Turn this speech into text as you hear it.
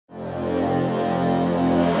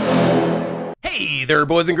Hey there,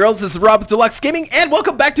 boys and girls, this is Rob with Deluks Gaming, and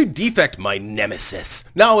welcome back to Defect, my nemesis.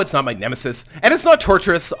 No, it's not my nemesis, and it's not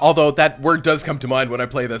torturous, although that word does come to mind when I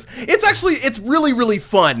play this. It's really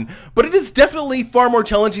fun, but it is definitely far more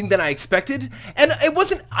challenging than I expected, and it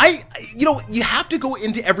wasn't, you have to go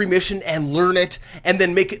into every mission and learn it, and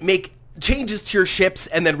then make changes to your ships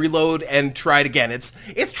and then reload and try it again. It's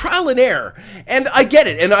trial and error, and I get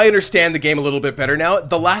it, and I understand the game a little bit better now.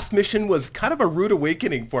 The last mission was kind of a rude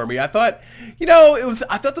awakening for me. I thought,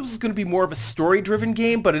 I thought this was going to be more of a story-driven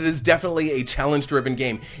game, but it is definitely a challenge-driven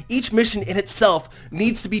game. Each mission in itself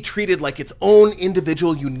needs to be treated like its own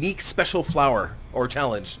individual, unique, special flower or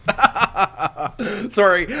challenge.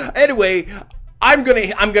 Sorry. Anyway, I'm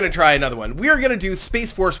gonna try another one. We are gonna do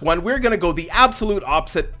Space Force 1. We're gonna go the absolute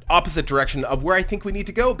opposite direction of where I think we need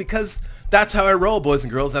to go, because that's how I roll, boys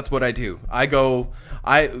and girls. That's what I do.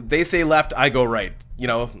 They say left, I go right.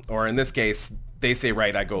 Or in this case, they say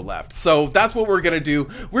right, I go left. So that's what we're gonna do.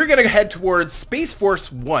 We're gonna head towards Space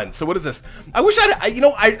Force 1. So what is this? I wish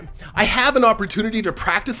I have an opportunity to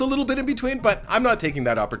practice a little bit in between, but I'm not taking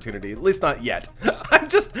that opportunity, at least not yet. I'm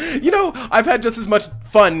just, I've had just as much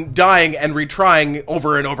fun dying and retrying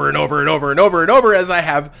over and over and over and over and over and over as I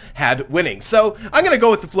have had winning. So I'm gonna go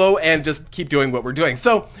with the flow and just keep doing what we're doing.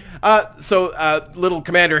 So little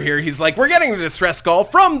commander here, he's like, we're getting a distress call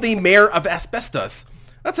from the mayor of Asbestos.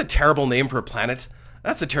 That's a terrible name for a planet.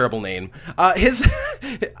 That's a terrible name. Is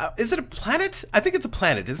it a planet? I think it's a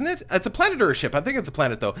planet, isn't it? It's a planet or a ship. I think it's a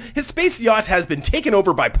planet, though. His space yacht has been taken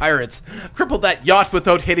over by pirates. Crippled that yacht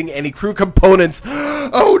without hitting any crew components.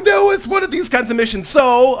 Oh no, it's one of these kinds of missions.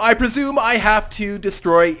 So I presume I have to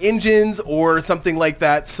destroy engines or something like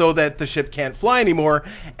that so that the ship can't fly anymore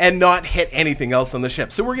and not hit anything else on the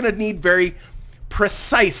ship. So we're going to need very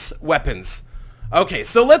precise weapons. Okay,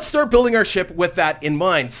 so let's start building our ship with that in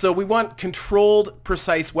mind. So we want controlled,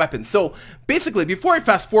 precise weapons. So basically, before I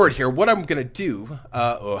fast forward here, what I'm gonna do,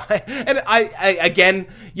 and again,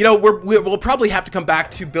 we'll probably have to come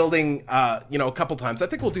back to building, a couple times. I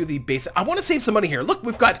think we'll do the basic. I want to save some money here. Look,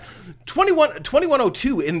 we've got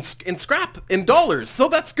 2102 in scrap in dollars, so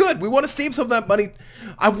that's good. We want to save some of that money.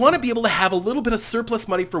 I want to be able to have a little bit of surplus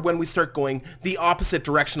money for when we start going the opposite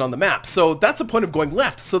direction on the map. So that's the point of going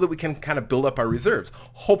left, so that we can kind of build up our reserves,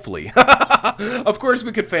 hopefully. Of course,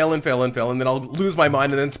 we could fail and fail and fail, and then I'll lose my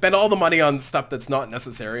mind and then spend all the money on stuff that's not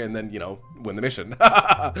necessary, and then win the mission.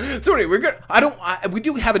 So anyway, we're good. We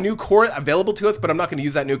do have a new core available to us, but I'm not going to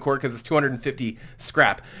use that new core because it's 250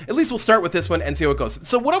 scrap. At least we'll start with this one and see how it goes.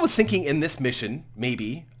 So what I was thinking in this mission,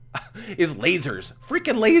 maybe, is lasers.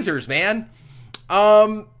 Freaking lasers, man.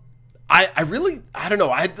 I don't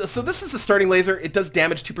know. So this is a starting laser. It does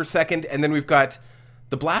damage 2 per second, and then we've got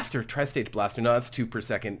the blaster, tri-stage blaster. No, that's 2 per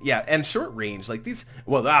second. Yeah, and short range, like these.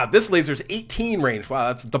 Well, this laser's 18 range. Wow,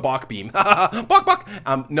 that's the Bach beam. Bach.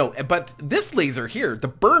 No, but this laser here, the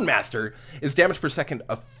Burn Master, is damage per second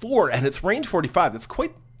of 4, and it's range 45. That's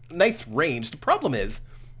quite nice range. The problem is,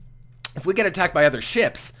 if we get attacked by other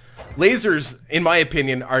ships, lasers, in my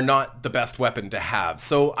opinion, are not the best weapon to have.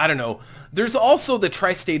 So I don't know. There's also the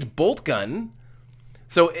tri-stage bolt gun.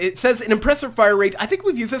 So it says an impressive fire rate. I think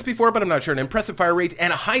we've used this before, but I'm not sure. An impressive fire rate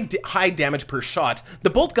and a high damage per shot. The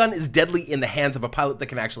bolt gun is deadly in the hands of a pilot that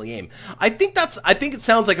can actually aim. I think it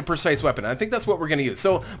sounds like a precise weapon. I think that's what we're going to use.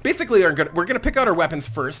 So basically, we're going to pick out our weapons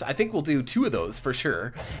first. I think we'll do 2 of those for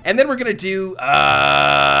sure, and then we're going to do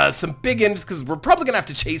some big engines, because we're probably going to have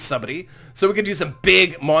to chase somebody. So we can do some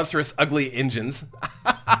big, monstrous, ugly engines.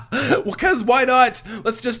 Well, because why not?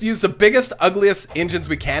 Let's just use the biggest, ugliest engines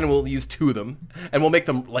we can, and we'll use 2 of them, and we'll make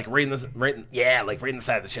them like right in the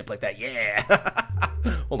side of the ship like that. Yeah.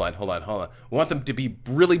 Hold on. We want them to be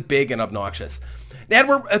really big and obnoxious.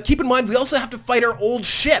 And keep in mind, we also have to fight our old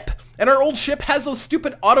ship, and our old ship has those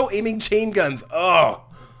stupid auto-aiming chain guns. Oh,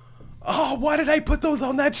 why did I put those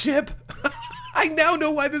on that ship? I now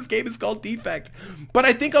know why this game is called Defect. But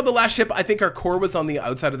I think on the last ship, I think our core was on the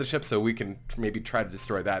outside of the ship, so we can maybe try to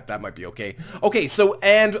destroy that. That might be okay. Okay, so,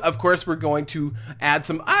 and of course, we're going to add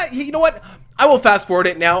some, you know what? I will fast forward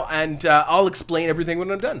it now, and I'll explain everything when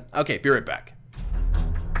I'm done. Okay, be right back.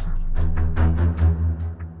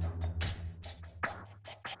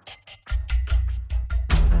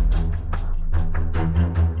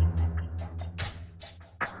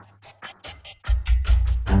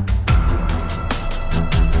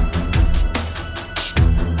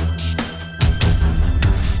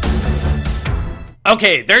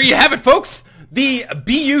 Okay, there you have it, folks. The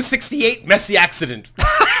BU-68 messy accident.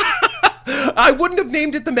 I wouldn't have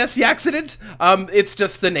named it the Messy Accident. It's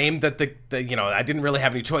just the name that you know, I didn't really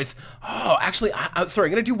have any choice. Oh, actually, sorry,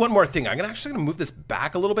 I'm gonna do one more thing. I'm gonna move this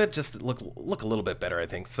back a little bit, just to look a little bit better, I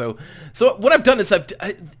think. So what I've done is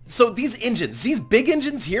so these engines, these big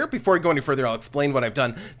engines here, before I go any further, I'll explain what I've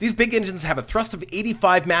done. These big engines have a thrust of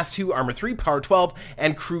 85, mass 2, armor 3, power 12,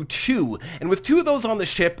 and crew 2. And with 2 of those on the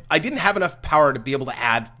ship, I didn't have enough power to be able to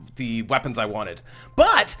add the weapons I wanted.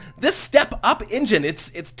 But this step up engine,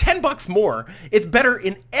 it's $10 more. It's better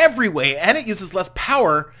in every way, and it uses less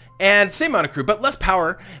power and same amount of crew, but less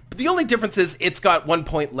power. But the only difference is it's got 1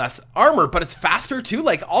 point less armor, but it's faster too,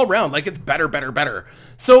 like all around, like it's better.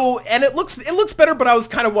 So, and it looks better, but I was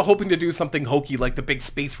kind of hoping to do something hokey like the big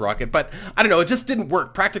space rocket, but I don't know, it just didn't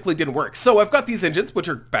work, practically didn't work. So I've got these engines, which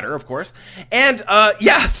are better, of course. And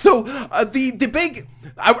yeah, so the big,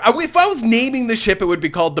 if I was naming the ship, it would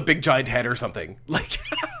be called the Big Giant Head or something. Like,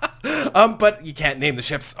 but you can't name the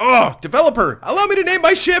ships. Oh, developer, allow me to name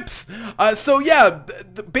my ships. So yeah,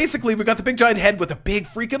 basically we got the Big Giant Head with a big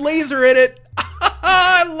freaking laser in it.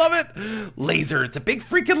 I love it. Laser, it's a big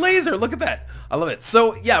freaking laser. Look at that. I love it.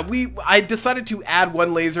 So yeah, I decided to add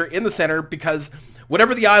one laser in the center because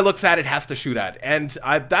whatever the eye looks at, it has to shoot at. And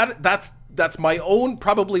that's my own,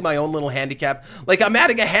 probably my own little handicap. Like, I'm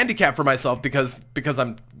adding a handicap for myself because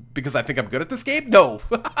I think I'm good at this game? No.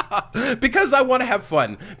 Because I want to have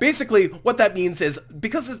fun. Basically, what that means is,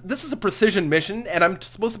 because this is a precision mission, and I'm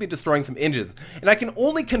supposed to be destroying some engines, and I can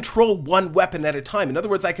only control one weapon at a time. In other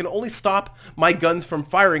words, I can only stop my guns from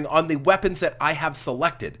firing on the weapons that I have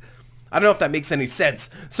selected. I don't know if that makes any sense.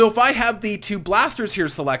 So if I have the 2 blasters here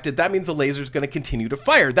selected, that means the laser is going to continue to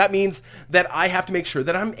fire. That means that I have to make sure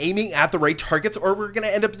that I'm aiming at the right targets, or we're going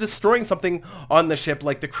to end up destroying something on the ship,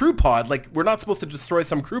 like the crew pod. Like, we're not supposed to destroy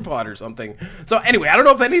some crew pod or something. So anyway, I don't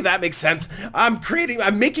know if any of that makes sense. I'm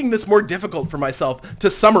making this more difficult for myself to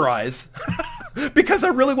summarize because I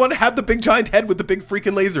really want to have the Big Giant Head with the big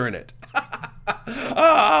freaking laser in it.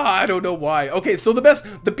 I don't know why. Okay, so the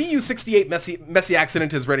BU-68 Messy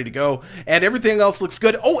Accident is ready to go, and everything else looks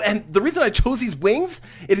good. Oh, and the reason I chose these wings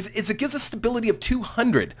is it gives us stability of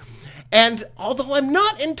 200. And although I'm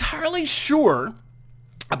not entirely sure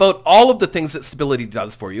about all of the things that stability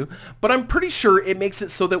does for you, but I'm pretty sure it makes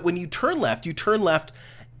it so that when you turn left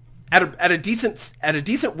at a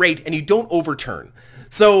decent rate, and you don't overturn.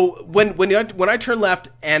 So when I turn left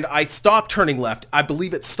and I stop turning left, I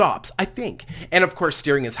believe it stops, I think. And of course,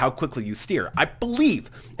 steering is how quickly you steer, I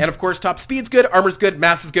believe. And of course, top speed's good, armor's good,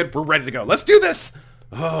 mass is good, we're ready to go. Let's do this!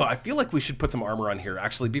 Oh, I feel like we should put some armor on here,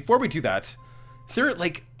 actually. Before we do that, is there,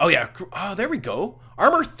 like, oh yeah, oh, there we go.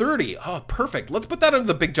 Armor 30, oh, perfect. Let's put that under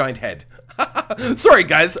the Big Giant Head. Sorry,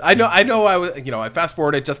 guys, I know I fast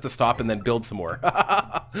forwarded just to stop and then build some more.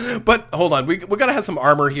 But hold on, we gotta have some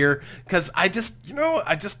armor here, because I just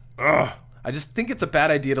think it's a bad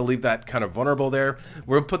idea to leave that kind of vulnerable there.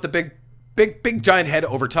 We'll put the big giant head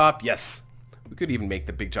over top. Yes, we could even make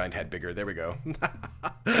the Big Giant Head bigger. There we go.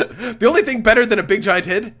 The only thing better than a big giant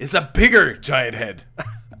head is a bigger giant head.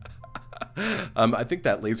 I think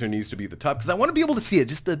that laser needs to be the top because I want to be able to see it,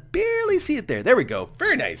 just to barely see it there. There we go.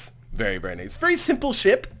 Very nice. Very, very nice. Very simple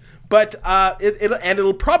ship, but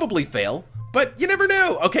it'll probably fail, but you never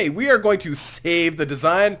know. Okay, we are going to save the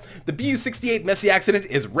design. The BU-68 Messy Accident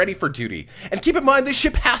is ready for duty. And keep in mind, this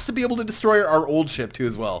ship has to be able to destroy our old ship too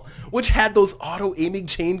as well, which had those auto-aiming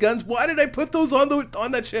chain guns. Why did I put those on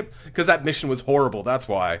that ship? Because that mission was horrible, that's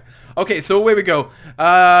why. Okay, so away we go.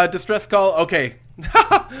 Distress call, okay.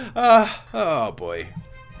 Oh boy.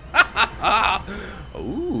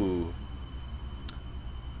 Ooh.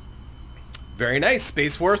 Very nice,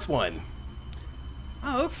 Space Force 1.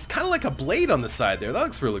 Oh, it looks kind of like a blade on the side there. That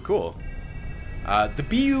looks really cool. The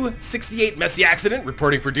BU-68 Messy Accident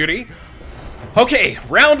reporting for duty. Okay,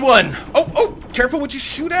 round 1. Oh, careful what you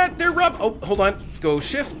shoot at there, Rob. Oh, hold on. Let's go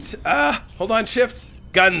shift. Hold on, shift.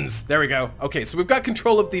 Guns. There we go. Okay, so we've got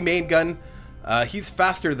control of the main gun. He's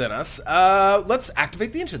faster than us. Let's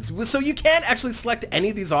activate the engines. So you can actually select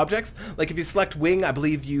any of these objects. Like if you select wing, I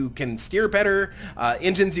believe you can steer better.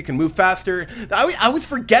 Engines, you can move faster. I always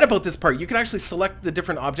forget about this part. You can actually select the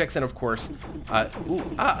different objects, and of course,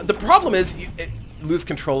 the problem is you lose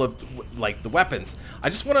control of like the weapons.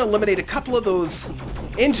 I just want to eliminate a couple of those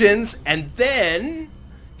engines, and then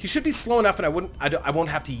he should be slow enough, and I won't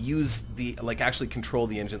have to use the, like, actually control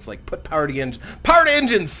the engines, like put power to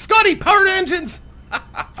engines, Scotty, power to engines.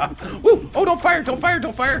 Woo! Oh, don't fire, don't fire,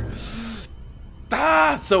 don't fire.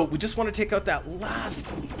 So we just want to take out that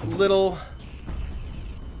last little.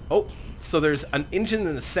 Oh, so there's an engine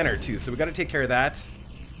in the center too, so we got to take care of that.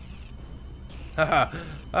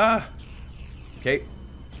 Okay.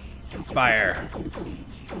 Fire.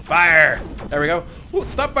 Fire! There we go. Ooh,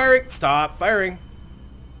 stop firing! Stop firing!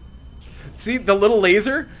 See, the little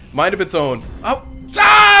laser? Mind of its own. Oh!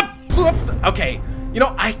 Ah! Okay. You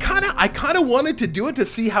know, I kind of wanted to do it to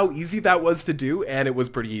see how easy that was to do, and it was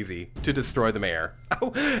pretty easy to destroy the mayor.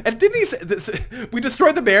 Oh, and didn't he say this? We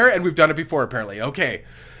destroyed the mayor, and we've done it before, apparently. Okay.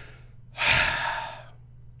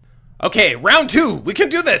 Okay, round 2. We can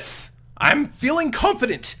do this. I'm feeling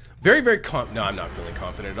confident. Very, very no, I'm not feeling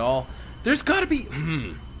confident at all. There's got to be...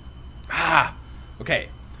 Okay.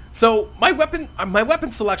 So my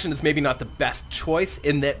weapon selection is maybe not the best choice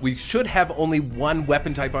in that we should have only one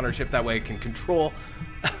weapon type on our ship. That way it can control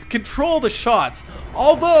the shots.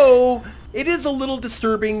 Although it is a little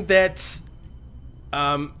disturbing that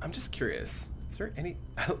I'm just curious. Is there any?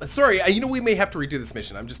 Sorry, you know, we may have to redo this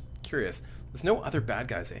mission. I'm just curious. There's no other bad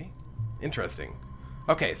guys, eh? Interesting.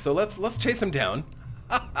 Okay, so let's chase him down.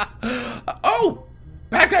 Oh!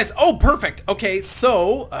 Bad guys! Oh, perfect! Okay,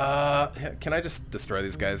 so, can I just destroy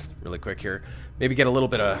these guys really quick here? Maybe get a little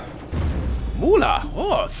bit of moolah.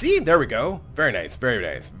 Oh, see? There we go. Very nice, very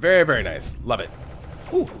nice. Very, very nice. Love it.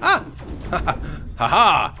 Ooh, ah!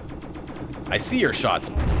 Ha-ha! I see your shots.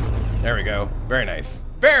 There we go. Very nice.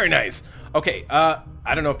 Very nice! Okay, I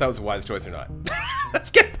don't know if that was a wise choice or not.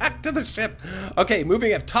 Let's get back to the ship. Okay,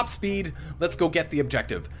 moving at top speed. Let's go get the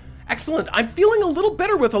objective. Excellent. I'm feeling a little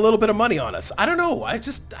better with a little bit of money on us. I don't know. I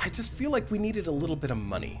just feel like we needed a little bit of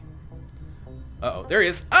money. Uh-oh, there he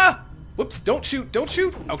is. Ah! Whoops, don't shoot, don't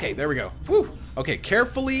shoot. Okay, there we go. Woo! Okay,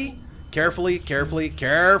 carefully, carefully, carefully,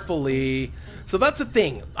 carefully. So that's the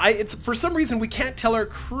thing. It's for some reason we can't tell our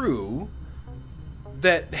crew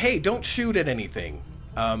that, hey, don't shoot at anything.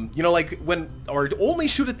 You know, like or only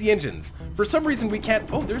shoot at the engines. For some reason we can't.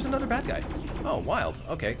 Oh, there's another bad guy. Oh, wild.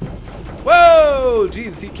 Okay. Whoa!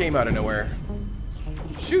 Jeez, he came out of nowhere.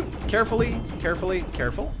 Shoot. Carefully, carefully,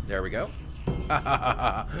 careful. There we go.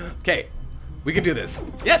 Okay. We can do this.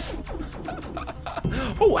 Yes!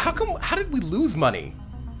 Oh, how did we lose money?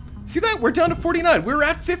 See that? We're down to 49. We were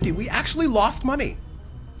at 50. We actually lost money.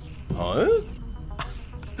 Huh?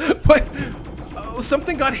 What? Oh,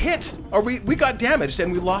 something got hit. Or we got damaged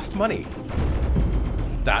and we lost money.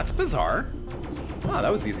 That's bizarre. Oh,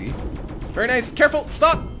 that was easy. Very nice. Careful.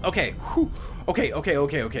 Stop. Okay. Whew. Okay, okay,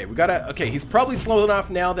 okay, okay. We gotta... Okay, he's probably slow enough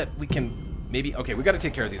now that we can maybe... Okay, we gotta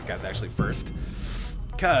take care of these guys actually first.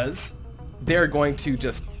 Because they're going to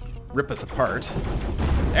just rip us apart.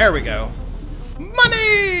 There we go.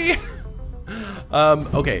 Money!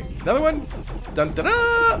 Okay. Another one. Dun, dun,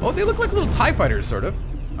 dun. Oh, they look like little TIE fighters, sort of.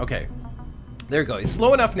 Okay. There we go. He's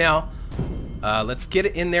slow enough now. Let's get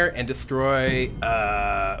it in there and destroy...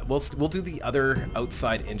 We'll do the other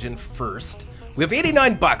outside engine first. We have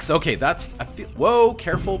 89 bucks. Okay, that's... Whoa,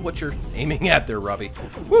 careful what you're aiming at there, Robbie.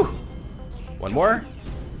 Woo! One more.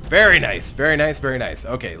 Very nice. Very nice. Very nice.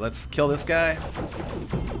 Okay, let's kill this guy.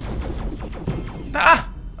 Ah!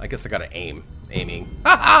 I guess I gotta aim. Aiming.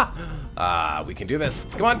 Ha ha! We can do this.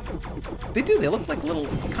 Come on. They do. They look like little...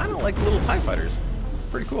 Kind of like little TIE fighters.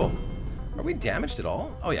 Pretty cool. Are we damaged at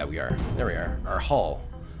all? Oh yeah, we are. There we are. Our hull.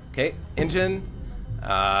 Okay, engine.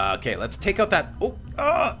 Okay, let's take out that... Oh!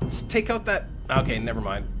 Let's take out that... Okay, never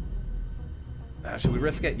mind. Should we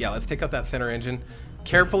risk it? Yeah, let's take out that center engine.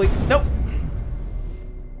 Carefully. Nope.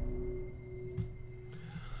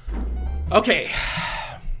 Okay.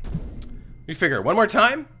 We figure one more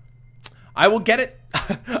time. I will get it.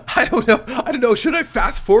 I don't know. I don't know. Should I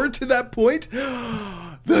fast forward to that point?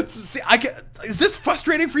 Is this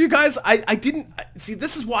frustrating for you guys? I didn't see.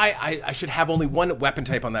 This is why I should have only one weapon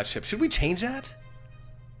type on that ship. Should we change that?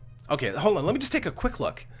 Okay, hold on. Let me just take a quick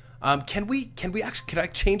look. Can I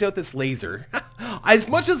change out this laser? As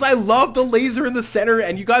much as I love the laser in the center,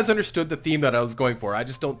 and you guys understood the theme that I was going for, I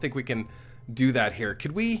just don't think we can do that here.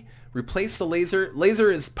 Could we replace the laser?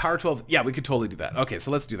 Laser is power 12. Yeah, we could totally do that. Okay,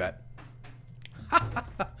 so let's do that.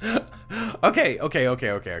 Okay.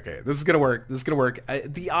 This is gonna work. This is gonna work.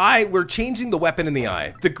 The eye, we're changing the weapon in the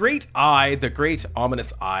eye. The great eye, the great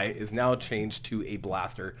ominous eye, is now changed to a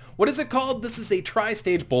blaster. What is it called? This is a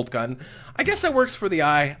tri-stage bolt gun. I guess that works for the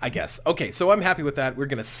eye, I guess. Okay, so I'm happy with that. We're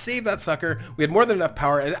gonna save that sucker. We had more than enough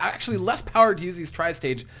power, and actually less power to use these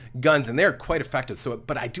tri-stage guns, and they're quite effective. So,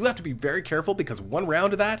 but I do have to be very careful because one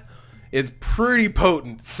round of that is pretty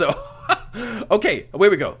potent. So, okay, away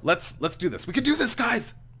we go. Let's do this. We can do this,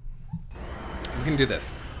 guys. We can do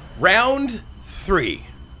this. Round 3.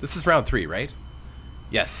 This is round 3, right?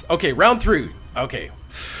 Yes. Okay, round 3. Okay.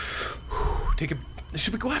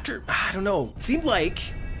 Should we go after? I don't know. It seemed like...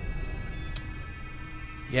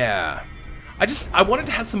 Yeah. I wanted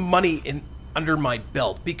to have some money under my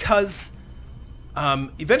belt because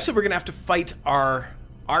eventually we're gonna have to fight our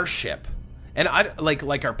ship. And I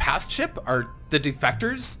like our past ship, the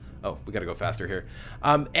defectors. Oh, we gotta go faster here.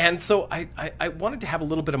 And so I wanted to have a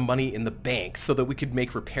little bit of money in the bank so that we could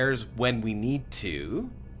make repairs when we need to.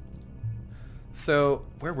 So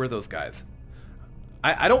where were those guys?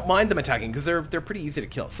 I don't mind them attacking because they're pretty easy to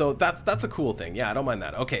kill. So that's a cool thing. Yeah, I don't mind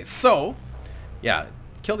that. Okay, so yeah,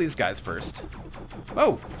 kill these guys first.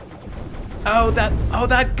 Oh,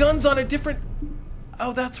 that gun's on a different.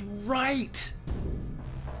 Oh, that's right.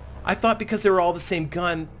 I thought because they were all the same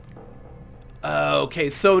gun. Okay,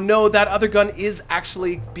 so no, that other gun is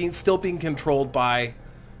actually still being controlled by,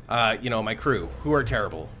 you know, my crew, who are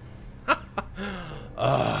terrible.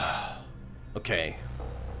 Okay.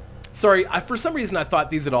 Sorry, for some reason I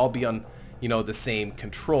thought these would all be on, you know, the same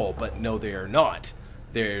control, but no, they are not.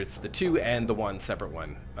 There's the 2 and the 1 separate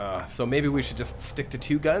one. So maybe we should just stick to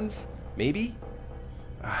 2 guns? Maybe?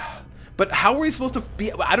 But how are we supposed to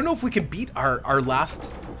be... I don't know if we can beat our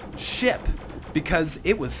last ship, because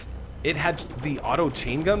it had the auto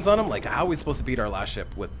chain guns on them. Like, how are we supposed to beat our last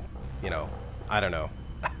ship with, you know, I don't know.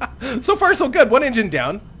 So far, so good. 1 engine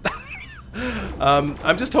down.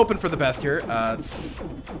 I'm just hoping for the best here. It's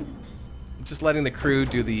just letting the crew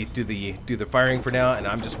do the firing for now, and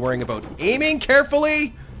I'm just worrying about aiming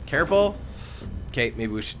carefully. Careful. Okay,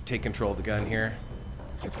 maybe we should take control of the gun here.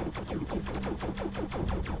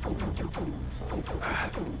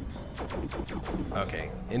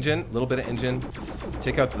 Okay, engine, a little bit of engine.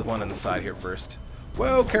 Take out the one on the side here first.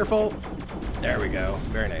 Whoa, careful. There we go.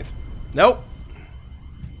 Very nice. Nope.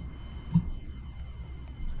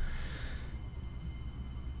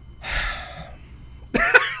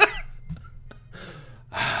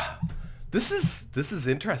 This is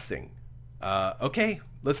interesting. Okay,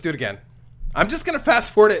 let's do it again. I'm just gonna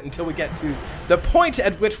fast forward it until we get to the point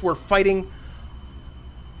at which we're fighting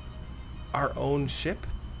our own ship,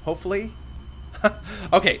 hopefully.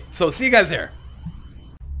 Okay, so see you guys there.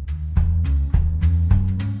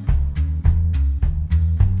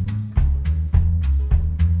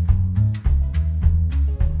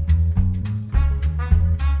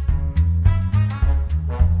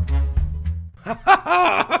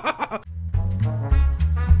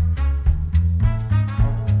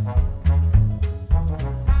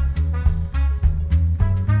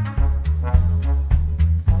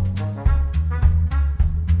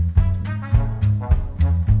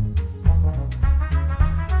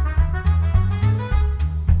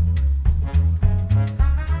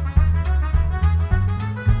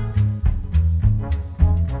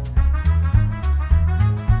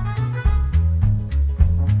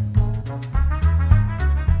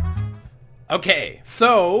 Okay,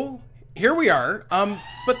 so here we are.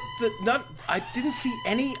 But I didn't see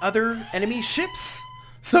any other enemy ships.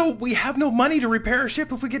 So we have no money to repair a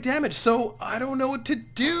ship if we get damaged. So I don't know what to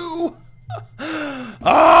do.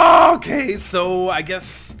 Okay, so I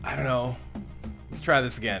guess I don't know. Let's try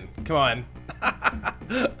this again. Come on.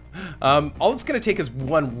 All it's gonna take is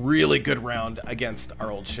one really good round against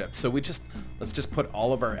our old ship. So let's just put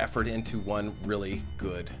all of our effort into one really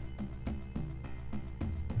good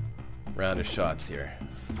round of shots here.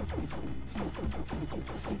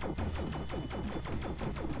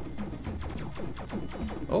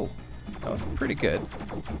 Oh, that was pretty good.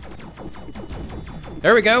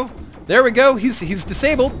 There we go. There we go. He's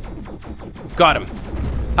disabled. Got him.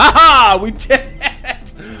 Haha! We did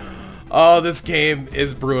it! Oh, this game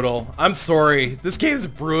is brutal. I'm sorry. This game is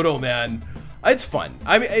brutal, man. It's fun.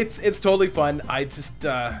 I mean, it's totally fun. I just,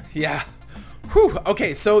 yeah. Whew.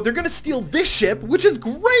 Okay, so they're gonna steal this ship, which is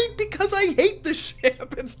great because I hate this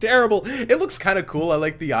ship. It's terrible. It looks kind of cool. I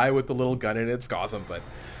like the eye with the little gun in it. It's awesome, but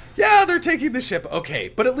yeah, they're taking the ship. Okay,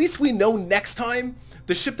 but at least we know next time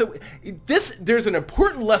the ship there's an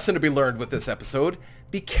important lesson to be learned with this episode.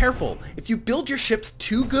 Be careful. If you build your ships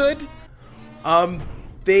too good,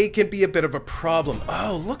 they can be a bit of a problem.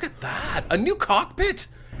 Oh, look at that. A new cockpit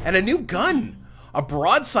and a new gun. A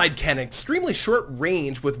broadside cannon, extremely short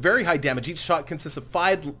range with very high damage. Each shot consists of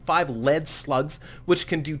five lead slugs, which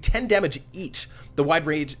can do 10 damage each. The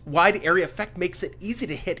wide area effect makes it easy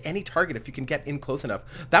to hit any target if you can get in close enough.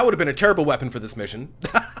 That would have been a terrible weapon for this mission.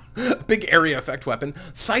 Big area effect weapon.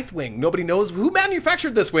 Scythe wing. Nobody knows who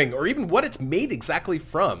manufactured this wing or even what it's made exactly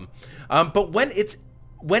from. But when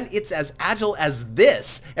it's as agile as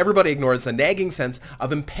this, everybody ignores the nagging sense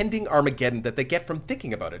of impending Armageddon that they get from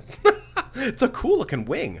thinking about it. It's a cool looking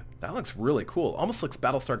wing. That looks really cool. Almost looks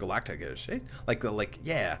Battlestar Galactica-ish, eh? Like,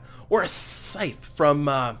 yeah. Or a scythe from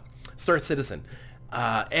Star Citizen.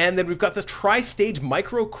 And then we've got the tri-stage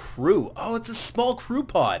micro crew. Oh, it's a small crew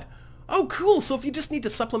pod. Oh, cool. So if you just need to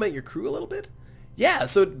supplement your crew a little bit. Yeah,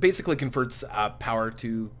 so it basically converts power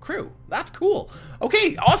to crew. That's cool.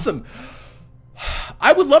 Okay, awesome.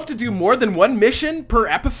 I would love to do more than one mission per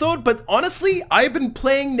episode, but honestly, I've been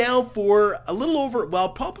playing now for a little over, well,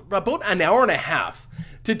 probably about an hour and a half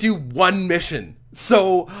to do one mission.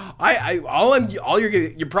 So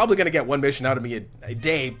you're probably gonna get one mission out of me a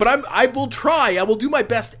day, but I will try. I will do my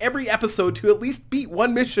best every episode to at least beat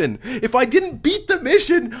one mission. If I didn't beat the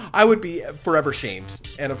mission, I would be forever shamed.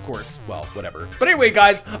 And of course, well, whatever. But anyway,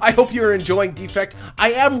 guys, I hope you're enjoying Defect.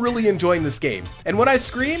 I am really enjoying this game, and when I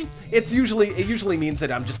scream, it usually means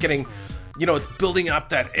that I'm just getting, you know, it's building up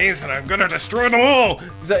that ace, and I'm gonna destroy them all.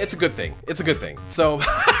 It's a good thing. It's a good thing. So,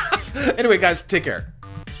 anyway, guys, take care.